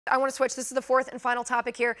I want to switch. This is the fourth and final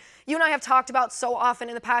topic here. You and I have talked about so often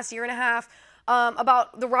in the past year and a half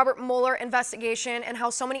about the Robert Mueller investigation and how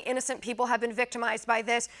so many innocent people have been victimized by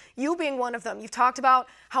this, you being one of them. You've talked about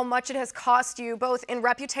how much it has cost you, both in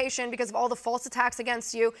reputation because of all the false attacks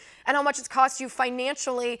against you, and how much it's cost you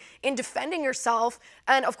financially in defending yourself.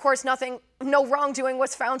 And of course, no wrongdoing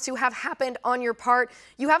was found to have happened on your part.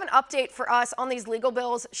 You have an update for us on these legal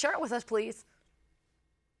bills. Share it with us, please.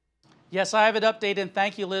 Yes, I have it updated, and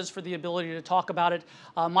thank you, Liz, for the ability to talk about it.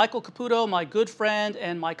 Michael Caputo, my good friend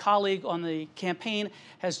and my colleague on the campaign,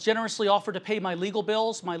 has generously offered to pay my legal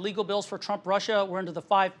bills. My legal bills for Trump-Russia were into the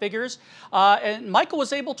 5 figures. And Michael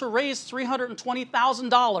was able to raise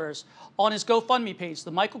 $320,000 on his GoFundMe page,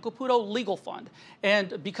 the Michael Caputo Legal Fund.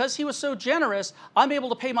 And because he was so generous, I'm able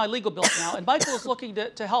to pay my legal bills now. And Michael is looking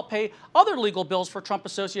to help pay other legal bills for Trump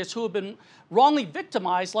associates who have been wrongly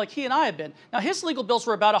victimized like he and I have been. Now, his legal bills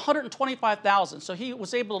were about $125,000. So he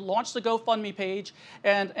was able to launch the GoFundMe page.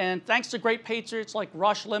 And thanks to great patriots like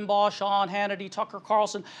Rush Limbaugh, Sean Hannity, Tucker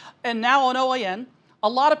Carlson, and now on OAN, a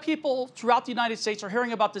lot of people throughout the United States are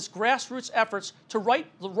hearing about this grassroots efforts to right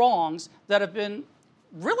the wrongs that have been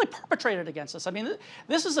really perpetrated against us. I mean,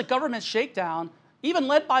 this is a government shakedown, even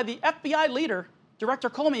led by the FBI leader, Director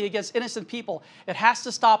Comey, against innocent people. It has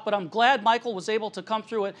to stop, but I'm glad Michael was able to come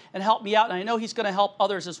through it and help me out, and I know he's going to help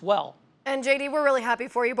others as well. And JD, we're really happy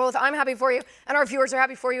for you both. I'm happy for you, and our viewers are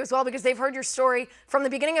happy for you as well, because they've heard your story from the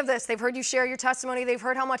beginning of this. They've heard you share your testimony. They've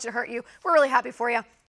heard how much it hurt you. We're really happy for you.